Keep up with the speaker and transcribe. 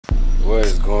What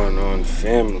is going on,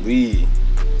 family?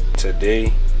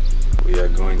 Today we are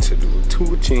going to do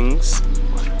two things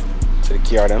to the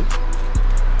Kiardem.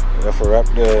 We have to wrap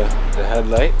the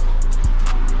headlight.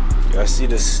 Y'all see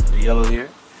this yellow here?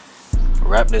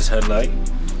 Wrap this headlight,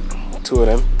 two of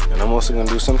them, and I'm also gonna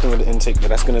do something with the intake, but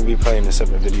that's gonna be probably in a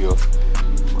separate video.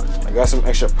 I got some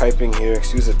extra piping here.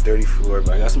 Excuse the dirty floor,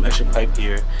 but I got some extra pipe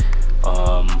here.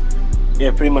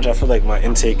 Yeah, pretty much I feel like my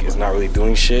intake is not really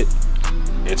doing shit.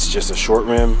 It's just a short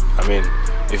rim. I mean,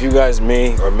 if you guys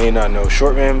may or may not know,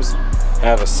 short rims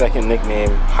have a second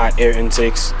nickname, hot air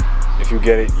intakes. If you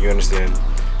get it, you understand.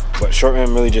 But short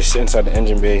rim really just sit inside the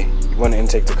engine bay. You want the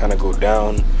intake to kind of go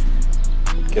down,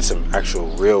 get some actual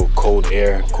real cold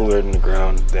air, cooler than the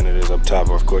ground than it is up top,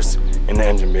 or of course in the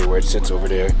engine bay where it sits over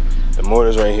there. The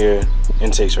motor's right here,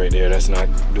 intake's right there. That's not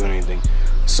doing anything.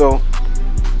 So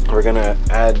we're gonna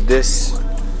add this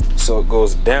so it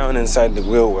goes down inside the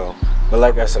wheel well. But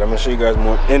like I said, I'm gonna show you guys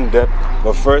more in depth.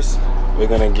 But first, we're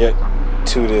gonna get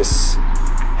to this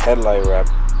headlight wrap.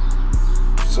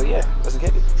 So yeah, let's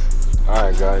get it. All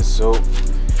right, guys. So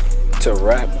to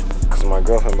wrap, cause my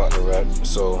girlfriend about to wrap,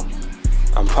 so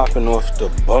I'm popping off the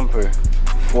bumper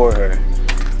for her.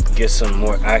 Get some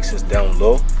more access down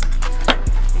low.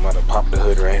 I'm about to pop the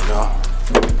hood right now.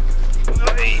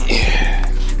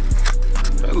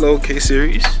 Hello,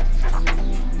 K-Series.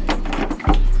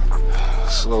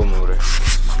 Slow motor.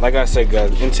 Like I said,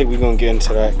 guys, intake, we're gonna get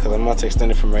into that because I'm about to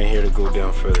extend it from right here to go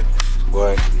down further.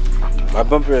 But my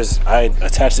bumper is, I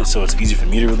attached it so it's easy for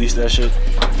me to release that shit.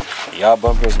 Y'all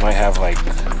bumpers might have like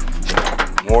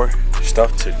more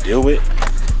stuff to deal with,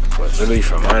 but literally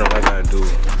for mine, all I gotta do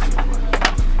is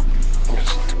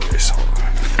do this. Hold on.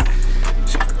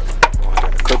 Oh, I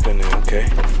got a clip in there, okay.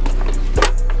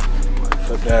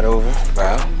 Flip that over,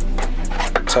 bow.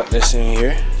 Tuck this in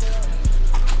here.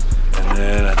 And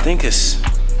then I think it's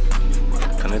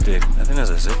connected. I think there's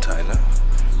a zip tie now.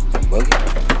 Buggy.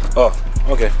 Oh,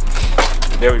 okay.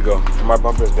 There we go. My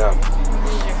bumper's down.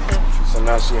 So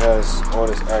now she has all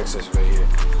this access right here.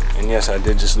 And yes, I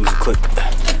did just lose a clip.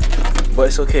 But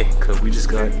it's okay, because we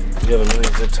have a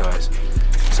million zip ties.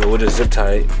 So we'll just zip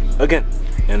tie it again.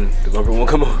 And the bumper won't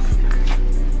come off.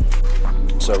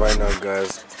 So right now,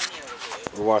 guys,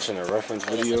 we're watching a reference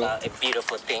video. It's about a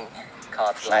beautiful thing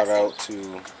called Shout glassing. out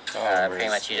to Pretty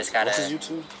much you just gotta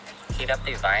heat up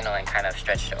the vinyl and kind of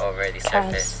stretch it over the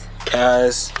surface.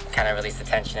 Kaz. Kind of release the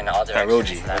tension in all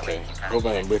directions. So that way you can Hope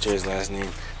I didn't butcher his last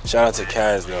name. Shout out to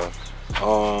Kaz though.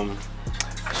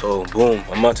 So boom,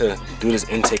 I'm about to do this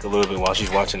intake a little bit while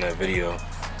she's watching that video.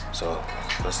 So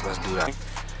let's do that.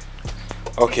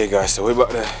 Okay guys, so we're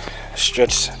about to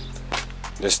stretch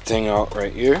this thing out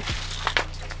right here.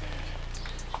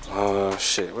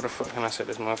 Shit, where the fuck can I set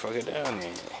this motherfucker down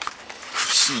there?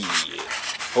 Shit.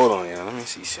 Hold on, y'all. Let me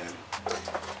see something.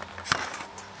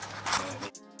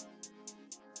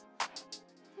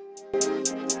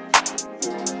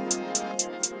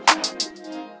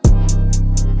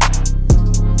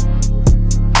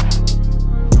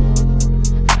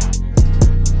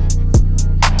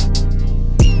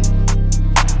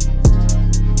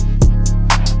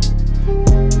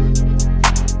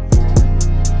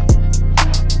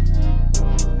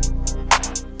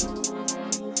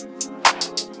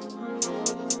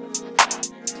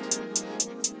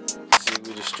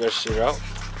 Stretch it out.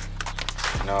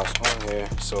 Now it's on here.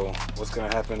 So what's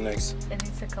gonna happen next? It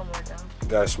needs to come more down. You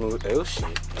gotta smooth. Oh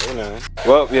shit. Hold on.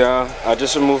 Well, yeah, I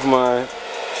just removed my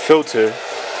filter.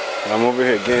 And I'm over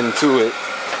here getting to it.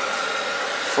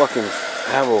 Fucking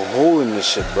have a hole in this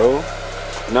shit, bro.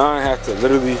 Now I have to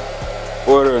literally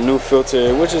order a new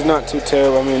filter, which is not too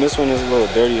terrible. I mean, this one is a little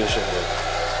dirty and shit, but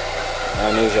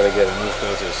I need to get a new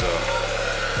filter. So,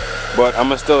 but I'm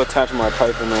gonna still attach my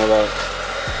pipe and all that.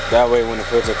 That way, when the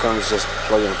filter comes, just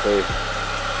plug and play.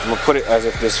 I'm gonna put it as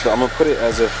if this filter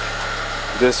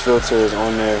is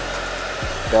on there.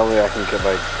 That way, I can get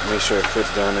make sure it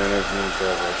fits down there and everything.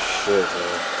 Shit, bro.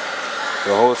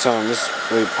 The whole time, this is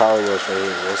really power wash right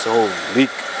here, bro. It's a whole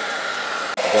leak.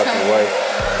 I got the wife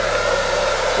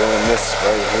doing this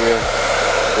right here,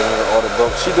 giving her all the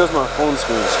bulk. She does my phone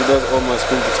screen. She does all my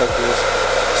screen protectors.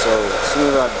 So as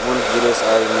soon as I want to do this,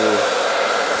 I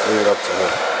leave it up to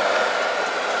her.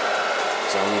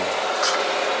 So I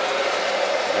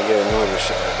get annoyed with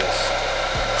shit like this.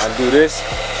 I do this,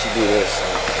 she do this.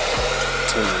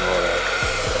 So and all that.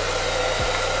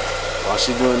 While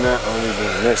she doing that, I'm only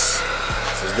doing this.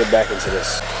 So let's get back into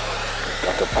this.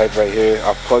 Got the pipe right here.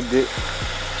 I plugged it.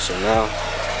 So now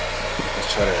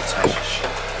let's try to attach this shit.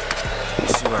 Let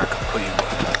me see where I can put you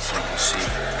so you can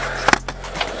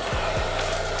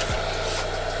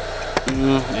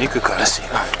see. You could kind of see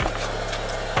that.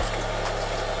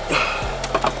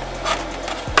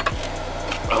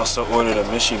 also ordered a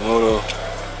Mishimoto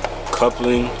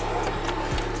coupler.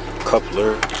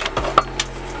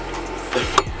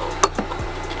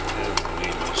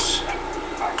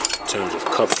 In terms of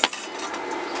coupling.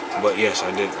 But yes,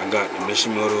 I got the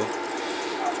Mishimoto.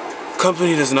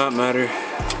 Company does not matter.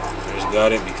 I just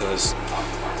got it because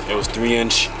it was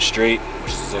 3-inch straight,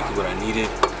 which is exactly what I needed.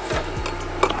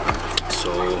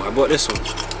 So I bought this one.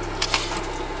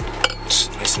 It's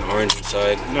nice and orange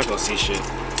inside. You're not gonna see shit.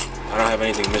 I don't have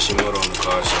anything Mishimoto on the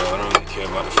car, so I don't really care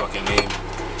about the fucking name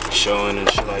showing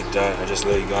and shit like that. I just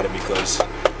literally got it because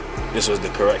this was the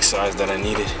correct size that I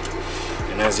needed.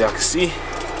 And as y'all can see,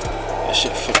 this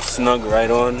shit fits snug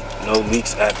right on. No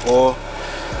leaks at all.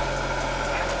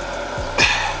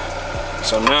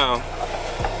 So now,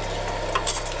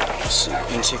 let's see,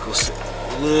 the intake will sit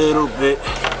a little bit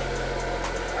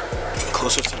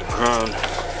closer to the ground.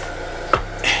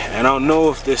 And I don't know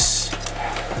if this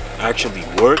actually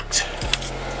worked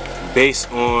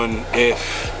based on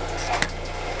if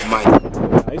my,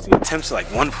 I used to get temps to like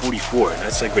 144.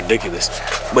 That's like ridiculous.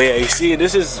 But yeah, you see,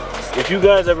 this is, if you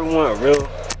guys ever want a real,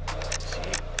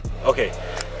 okay,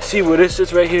 see where this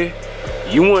sits right here?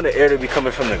 You want the air to be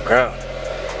coming from the ground.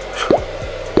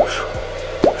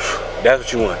 That's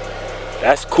what you want.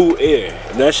 That's cool air.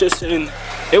 And that shit sitting,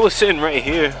 it was sitting right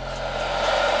here.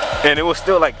 And it was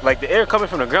still like the air coming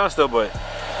from the ground still, but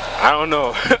I don't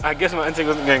know. I guess my intake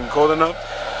wasn't getting cold enough,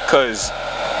 cause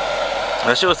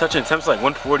that shit was touching temps like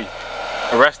 140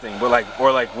 resting, but like,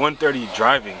 or like 130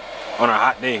 driving on a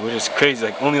hot day, which is crazy.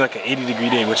 Like only like an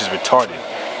 80-degree day, which is retarded.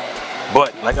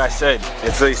 But like I said,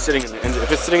 it's really sitting in the engine.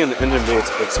 If it's sitting in the engine bay,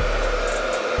 it's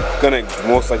gonna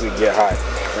most likely get hot.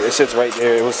 It sits right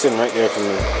there. It was sitting right there from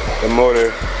the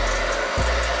motor.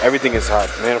 Everything is hot.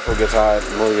 Manifold gets hot.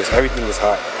 Motor gets, everything is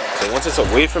hot. So once it's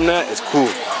away from that, it's cool.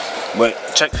 But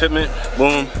check fitment,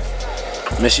 boom.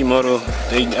 Mishimoto.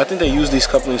 I think they use these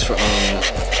couplings for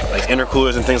like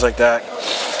intercoolers and things like that.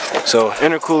 So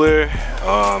intercooler,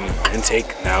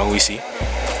 intake. Now we see.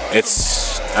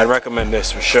 I'd recommend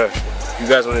this for sure. If you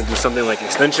guys want to do something like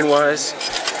extension wise,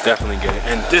 definitely get it.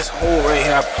 And this hole right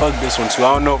here, I plugged this one too.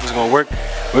 I don't know if it's gonna work.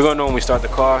 We're gonna know when we start the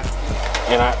car.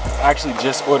 And I actually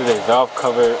just ordered a valve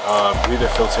cover breather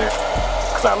filter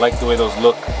because I like the way those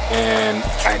look, and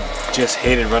I just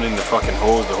hated running the fucking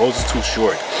hose. The hose is too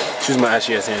short. Excuse my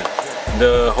ashy ass hand.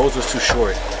 The hose was too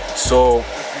short. So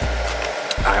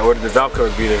I ordered the valve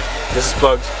cover breather. This is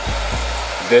plugged.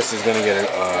 This is gonna get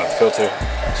a filter.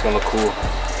 It's gonna look cool.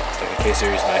 Like a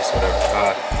K-series, nice, whatever.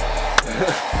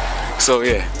 So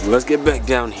yeah, let's get back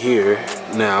down here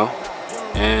now,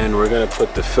 and we're gonna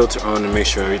put the filter on to make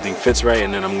sure everything fits right,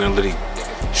 and then I'm gonna literally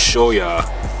show y'all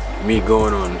me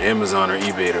going on Amazon or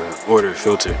eBay to order a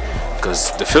filter,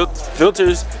 because the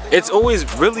filters, it's always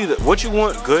really what you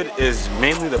want good is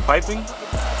mainly the piping,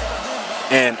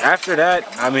 and after that,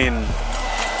 I mean,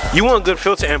 you want good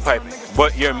filter and piping,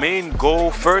 but your main goal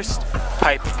first,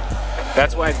 piping.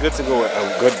 That's why it's good to go with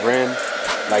a good brand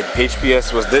like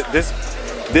HPS. Was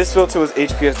this filter was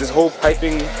HPS. This whole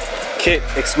piping kit,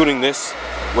 excluding this,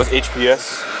 was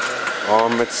HPS.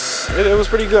 It was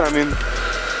pretty good. I mean,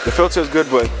 the filter is good,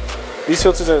 but these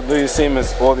filters are literally the same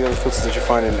as all the other filters that you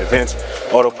find in Advanced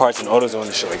Auto Parts and AutoZone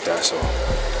and shit like that. So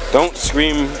don't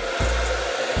scream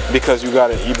because you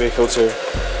got an eBay filter.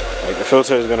 Like, the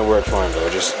filter is gonna work fine, bro.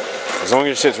 Just as long as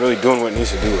your shit's really doing what it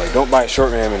needs to do. Like, don't buy a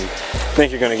short ram and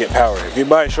think you're gonna get power. If you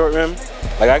buy a short ram,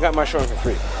 like I got my short ram for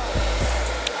free.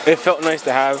 It felt nice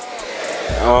to have.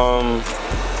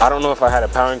 I don't know if I had a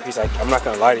power increase. I'm not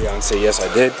gonna lie to you and say yes I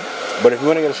did. But if you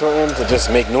wanna get a short ram to just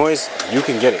make noise, you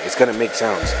can get it. It's gonna make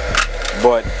sounds.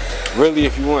 But really,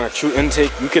 if you want a true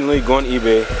intake, you can really go on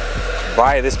eBay,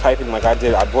 buy this piping like I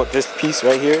did. I bought this piece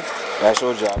right here that I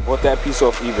showed you. I bought that piece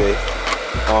off eBay.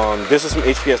 This is from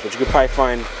HPS, but you could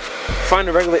probably find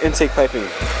a regular intake piping,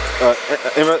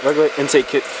 regular intake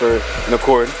kit for an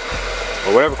Accord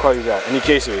or whatever car you got, any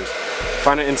K-series.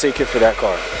 Find an intake kit for that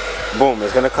car. Boom,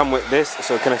 it's gonna come with this,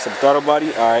 so it connects to the throttle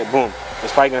body. All right, boom.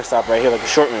 It's probably gonna stop right here like a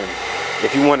short ram.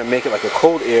 If you want to make it like a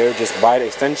cold air, just buy the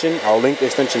extension. I'll link the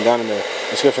extension down in the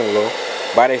description below.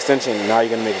 Buy the extension, now you're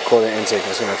gonna make a cold air intake.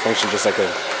 It's gonna function just like a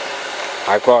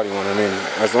high quality one. I mean,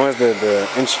 as long as the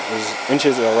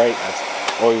inches are right, that's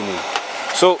all you need.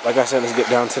 So, like I said, let's get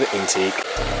down to the intake.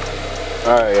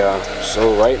 Alright, y'all.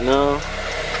 So right now,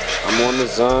 I'm on the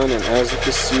Zon, and as you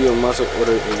can see, I'm about to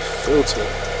order a filter.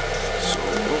 So,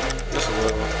 this is a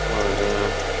little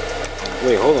down.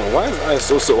 Wait, hold on. Why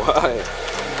is I so high?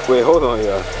 Wait, hold on,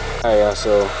 y'all. Alright, y'all.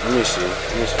 So, let me see.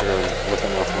 Let me see if I'm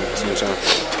looking off at the same time.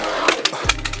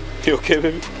 You okay,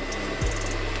 baby?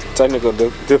 Technical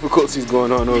difficulties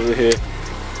going on over here.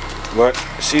 But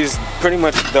she's pretty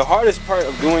much, the hardest part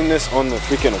of doing this on the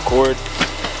freaking Accord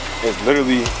is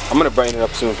literally, I'm gonna brighten it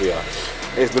up soon for y'all.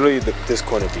 It's literally this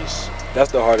corner piece.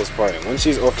 That's the hardest part. When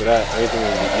she's off of that, everything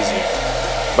will be easier.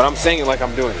 But I'm saying it like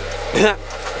I'm doing it.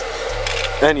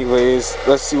 Anyways,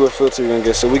 let's see what filter we're gonna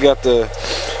get. So we got the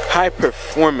high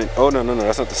performance. Oh no,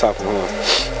 that's not the top one. Hold on.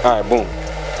 All right, boom.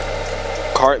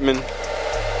 Cartman.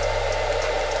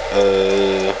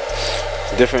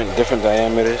 Different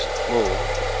diameters. Whoa.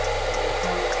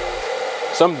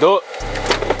 Some dope.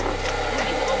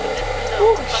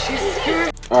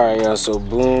 Alright, yeah, so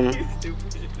boom.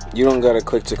 You don't gotta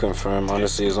click to confirm,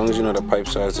 honestly. As long as you know the pipe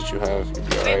size that you have, you'll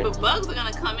be alright. But bugs are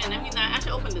gonna come in. That means I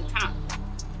should open the top.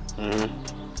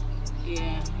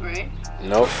 Yeah, right?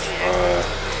 Nope.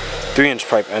 3-inch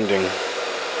pipe ending.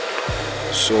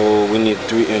 So we need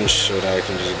 3-inch so that I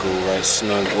can just go right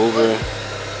snug over.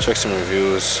 Check some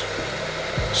reviews.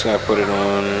 Just gotta put it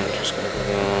on.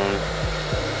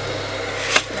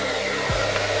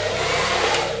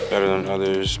 Better than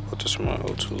others. Put this on my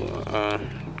O2.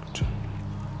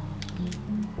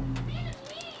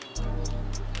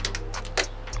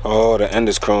 Oh, the end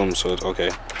is chrome, so it's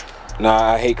okay.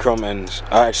 Nah, I hate chrome ends.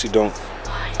 I actually don't.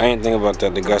 I ain't think about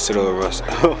that. The guy said it'll rust.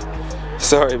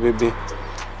 Sorry, baby.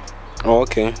 Oh,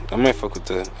 okay. I might fuck with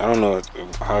the. I don't know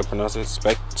how I pronounce it.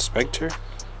 Spectre.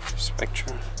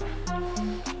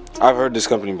 I've heard this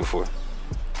company before.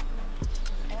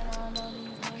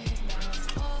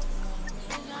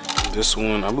 This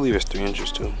one, I believe it's 3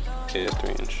 inches too. Yeah, it's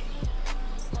 3-inch.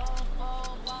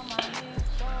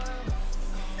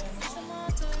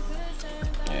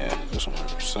 Yeah, this one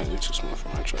slightly too small for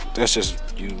my truck. That's just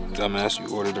you, dumbass. You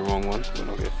ordered the wrong one, but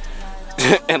okay.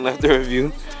 And left the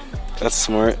review. That's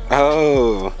smart.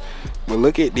 Oh, but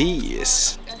look at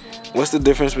these. What's the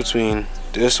difference between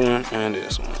this one and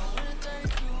this one?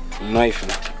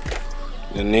 Knifing.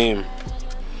 The name.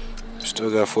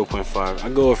 Still got 4.5. I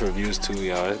go off reviews too,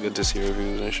 y'all. It's good to see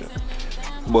reviews and shit.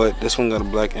 But this one got a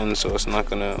black end, so it's not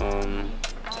gonna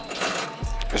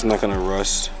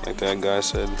rust like that guy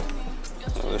said.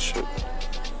 Oh, that shit.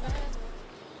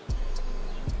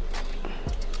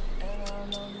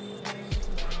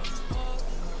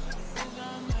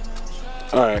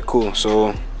 Alright, cool.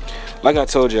 So like I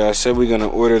told you, I said we're gonna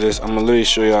order this. I'm gonna literally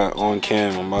show y'all on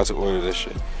cam. I'm about to order this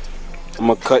shit. I'm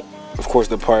gonna cut, of course,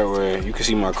 the part where you can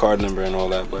see my card number and all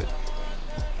that, but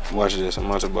watch this. I'm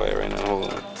about to buy it right now. Hold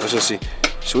on. Let's just see.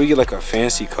 Should we get like a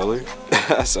fancy color?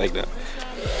 That's like that.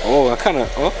 Oh,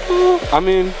 I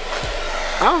mean,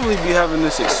 I don't really be having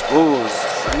this exposed.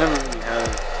 I never really have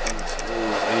it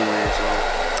exposed anyway, so.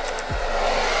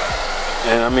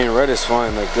 And I mean, red is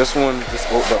fine. Like this one,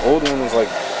 the old one was like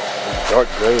dark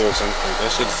gray or something.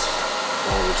 That shit's,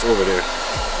 oh, it's over there.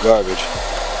 Garbage.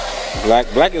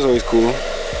 Black is always cool.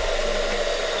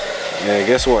 Yeah,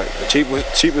 guess what? The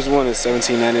cheapest one is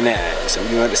 $17.99. So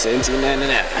we went to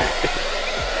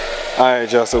 $17.99.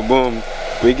 Alright, y'all, so boom.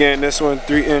 We getting this one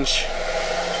 3-inch.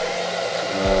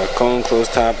 Cone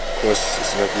closed top. Of course,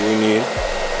 it's what we need.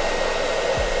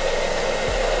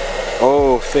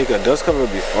 Oh, fake, a dust cover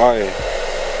would be fire.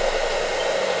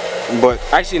 But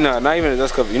actually, no, not even a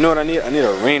dust cover. You know what I need? I need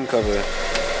a rain cover.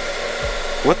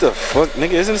 What the fuck,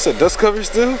 nigga? Isn't this a dust cover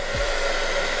still?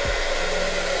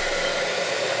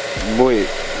 Boy,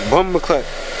 bumbleclap.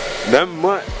 The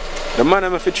man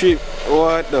I'm a fit trip.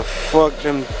 What the fuck,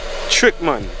 them trick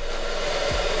man.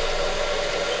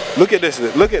 Look at this.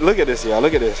 Look at this, y'all.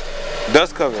 Look at this.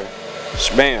 Dust cover.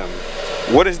 Bam.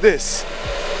 What is this?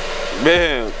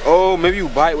 Bam. Oh, maybe you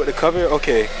buy it with the cover.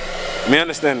 Okay. Me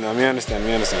understand now. Me understand.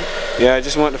 Yeah, I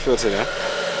just want the filter there.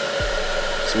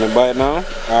 So I'm gonna buy it now.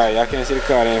 Alright, y'all can't see the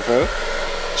card info.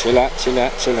 Chill out.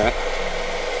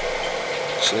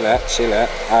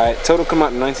 Alright, total come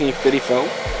out in 1954.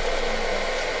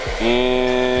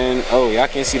 And oh, y'all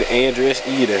can't see the address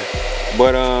either.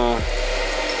 But hold on.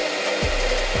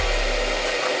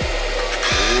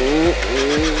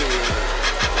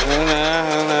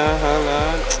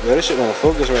 Bro, this shit don't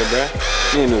focus right, bro.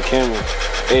 Need a new camera.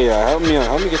 Hey, help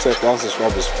me get to 1,000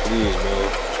 subscribers, please, bro.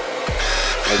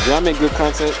 Like, do I make good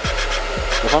content?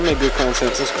 If I make good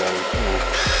content, subscribe.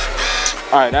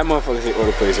 Alright, that motherfucker say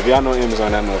order place. If y'all know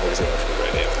Amazon, that motherfucker say order place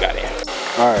right there. Got it.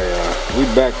 Alright, we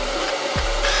back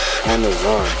on the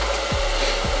Zon.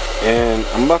 And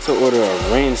I'm about to order a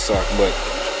rain sock, but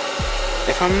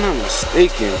if I'm not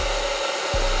mistaken,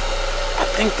 I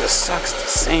think the sock's the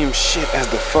same shit as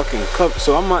the fucking cup.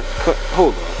 So I'm not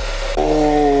hold on.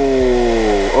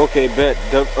 Oh, okay, bet.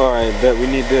 Alright, bet we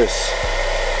need this.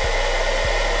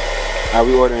 Alright,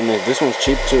 we ordering this. This one's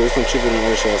cheap too. This one's cheaper than the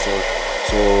other shit, so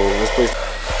let's place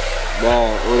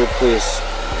that order place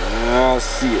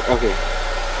See it. Okay.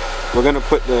 We're gonna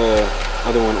put the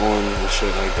other one on and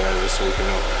shit like that just so we can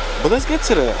know. But let's get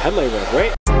to the headlight wrap,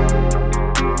 right?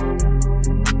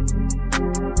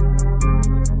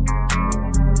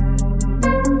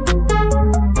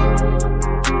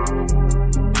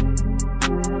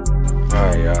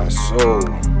 Alright, y'all. So,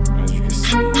 as you can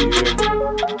see here,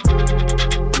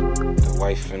 the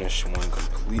white finish went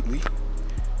completely.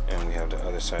 And we have the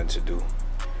other side to do.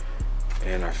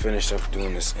 And I finished up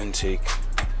doing this intake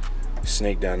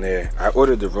snake down there. I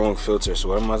ordered the wrong filter, so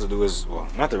what I'm about to do is, well,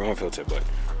 not the wrong filter, but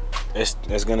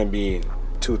it's gonna be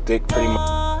too thick pretty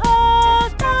much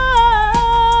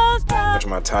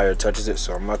my tire touches it,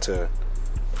 so I'm about to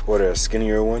order a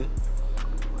skinnier one.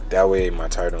 That way my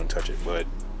tire don't touch it. But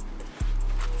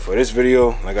for this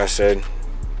video, like I said,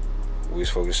 we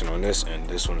was focusing on this, and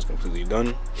this one is completely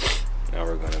done. Now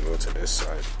we're gonna go to this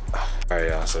side. Alright,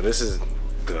 y'all, so this is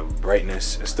the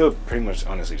brightness. It's still pretty much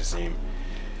honestly the same,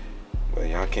 but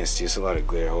y'all can't see, it's a lot of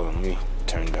glare. Hold on, let me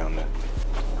turn down the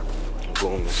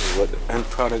boom. This is what the end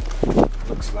product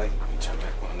looks like. Let me turn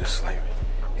back on this light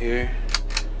right here.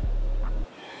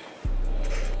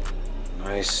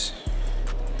 Nice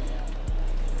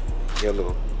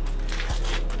yellow,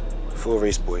 full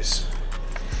race boys.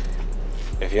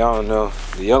 If y'all don't know,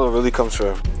 the yellow really comes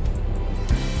from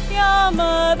your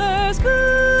mother's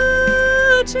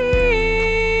Gucci